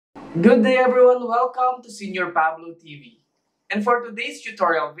Good day everyone, welcome to Senior Pablo TV. And for today's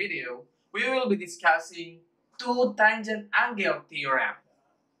tutorial video, we will be discussing two tangent angle theorem.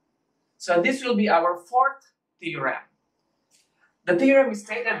 So this will be our fourth theorem. The theorem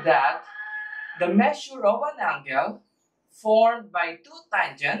stated that the measure of an angle formed by two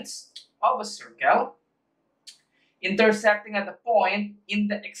tangents of a circle intersecting at a point in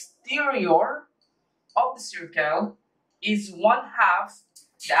the exterior of the circle is 1/2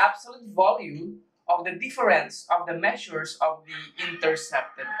 the absolute value of the difference of the measures of the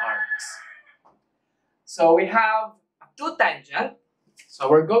intercepted arcs. So we have two tangent.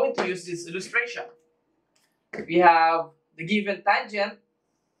 So we're going to use this illustration. We have the given tangent,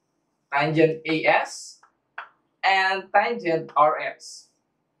 tangent AS, and tangent RS.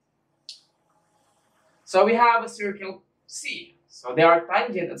 So we have a circle C. So they are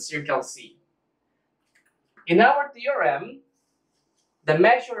tangent at circle C. In our theorem, the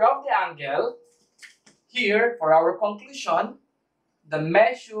measure of the angle, here for our conclusion, the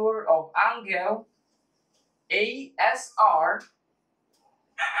measure of angle ASR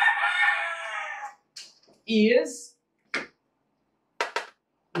is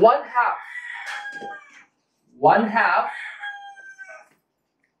 1/2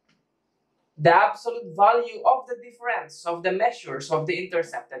 the absolute value of the difference of the measures of the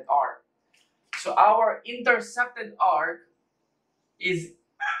intercepted arc. So our intercepted arc is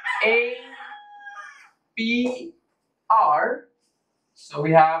APR. So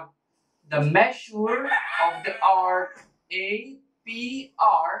we have the measure of the arc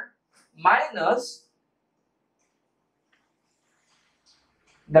APR minus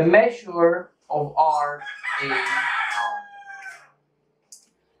the measure of arc AR.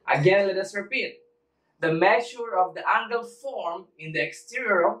 Again, let us repeat. The measure of the angle formed in the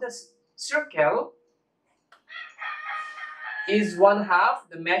exterior of the circle is 1/2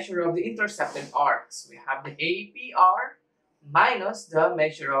 the measure of the intercepted arcs. We have the APR minus the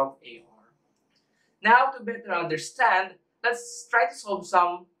measure of AR. Now, to better understand, let's try to solve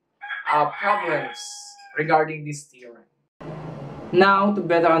some problems regarding this theorem. Now, to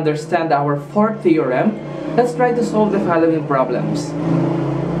better understand our fourth theorem, let's try to solve the following problems.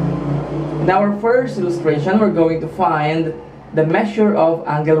 In our first illustration, we're going to find the measure of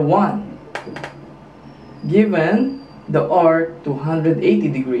angle 1 given the arc 280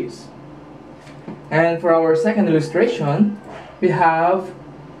 degrees. And for our second illustration, we have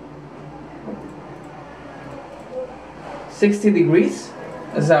 60 degrees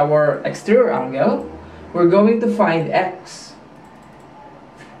as our exterior angle. We're going to find x.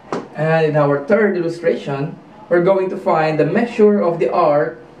 And in our third illustration, we're going to find the measure of the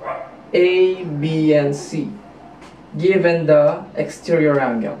arc A, B, and C given the exterior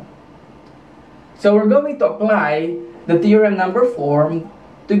angle. So we're going to apply the theorem number 4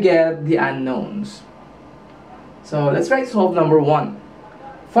 to get the unknowns. So let's try to solve number 1.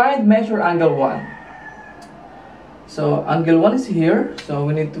 Find measure angle 1. So angle 1 is here, so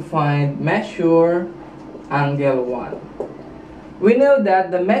we need to find measure angle 1. We know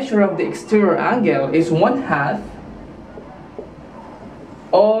that the measure of the exterior angle is 1/2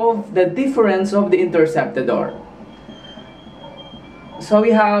 of the difference of the intercepted arc. So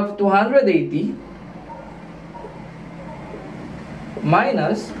we have 280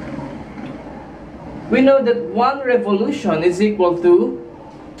 minus, we know that 1 revolution is equal to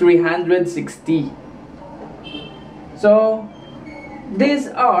 360. So this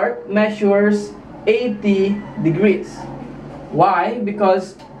arc measures 80 degrees. Why?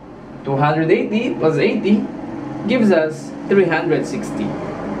 Because 280 plus 80 gives us 360.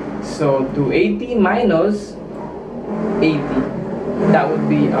 So 280 minus 80, that would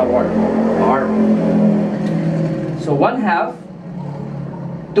be our arc. So 1/2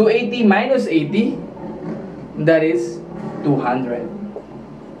 280 minus 80, that is 200.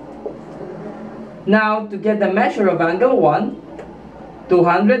 Now, to get the measure of angle 1,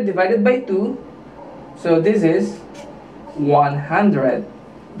 200 divided by 2, so this is 100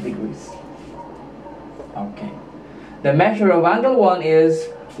 degrees. Okay. The measure of angle 1 is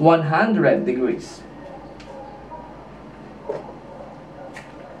 100 degrees.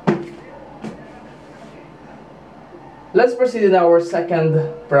 Let's proceed in our second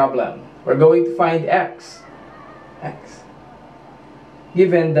problem. We're going to find x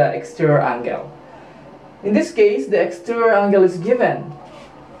given the exterior angle. In this case, the exterior angle is given.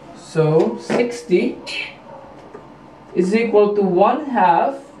 So 60 is equal to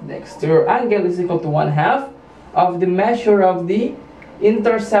 1/2, the exterior angle is equal to 1/2 of the measure of the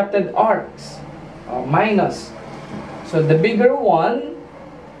intercepted arcs, minus. So the bigger one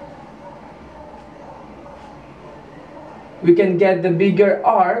we can get the bigger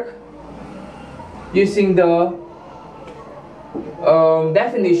arc using the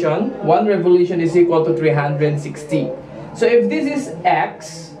definition. 1 revolution is equal to 360. So if this is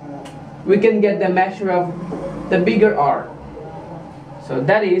x, we can get the measure of the bigger arc. So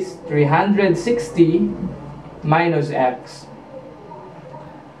that is 360 minus x.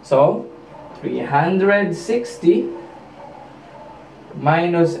 So 360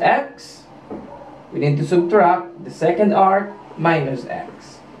 minus x, we need to subtract the second arc minus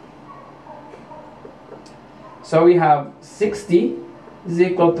x. So we have 60 is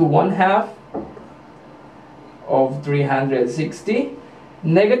equal to 1/2 of 360.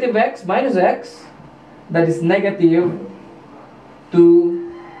 Negative x minus x, that is negative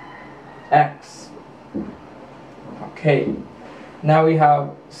 2x. Okay, now we have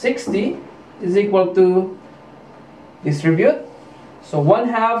 60 is equal to distribute. So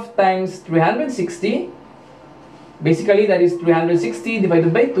 1/2 times 360, basically that is 360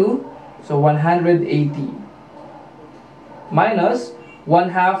 divided by 2, so 180. Minus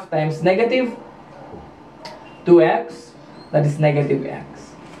 1/2 times negative 2x, that is negative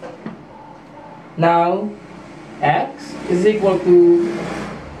x. Now x is equal to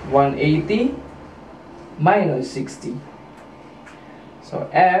 180 minus 60. So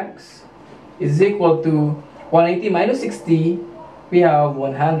x is equal to 180 minus 60, we have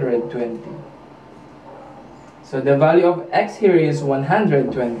 120. So the value of x here is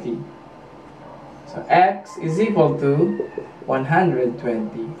 120. So x is equal to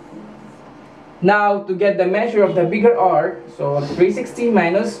 120. Now to get the measure of the bigger arc, so 360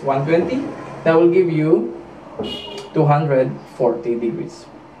 minus 120, that will give you 240 degrees.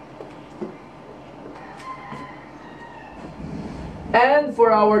 And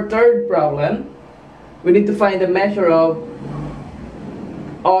for our third problem, we need to find the measure of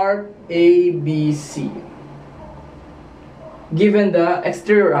arc ABC given the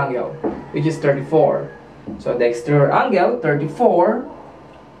exterior angle, which is 34. So the exterior angle, 34,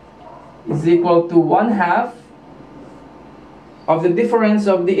 is equal to 1/2 of the difference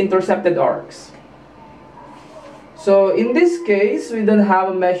of the intercepted arcs. So in this case, we don't have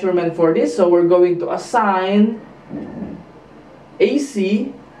a measurement for this, so we're going to assign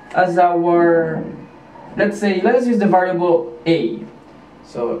AC as our, let's us use the variable A.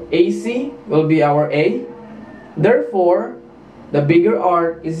 So AC will be our A. Therefore, the bigger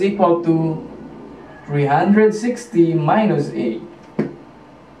arc is equal to 360 minus A.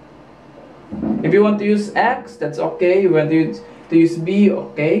 If you want to use X, that's okay. You want to use B,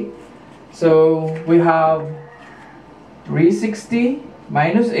 okay. So we have 360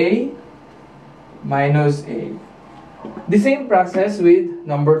 minus A minus A. The same process with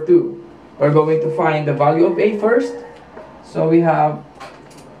number 2. We're going to find the value of A first. So we have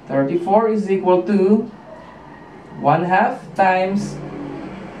 34 is equal to 1/2 times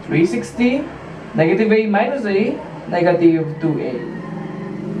 360, negative A minus A, negative 2A.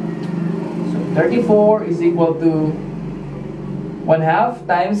 So 34 is equal to 1/2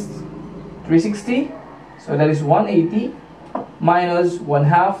 times 360, so that is 180, minus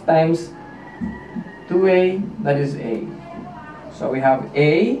 1/2 times 2A, that is A. So we have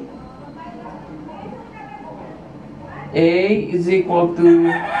A is equal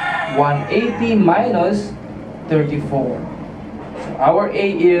to 180 minus 34. So our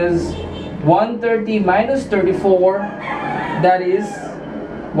A is 130 minus 34, that is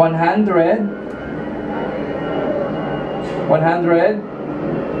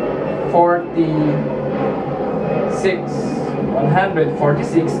 146.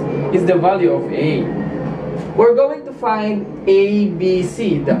 146 is the value of A. We're going to find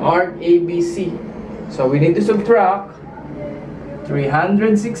ABC, the arc ABC. So we need to subtract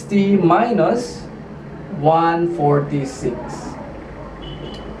 360 minus 146.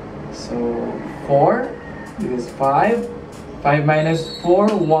 So 4, this is 5. 5 minus 4,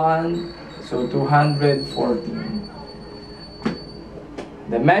 1. So 214.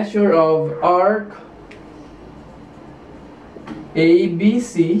 The measure of arc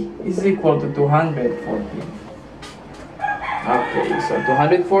ABC is equal to 214. Okay, so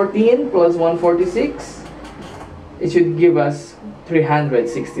 214 plus 146, it should give us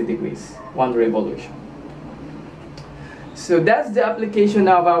 360 degrees, 1 revolution. So that's the application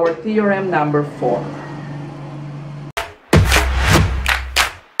of our theorem number 4.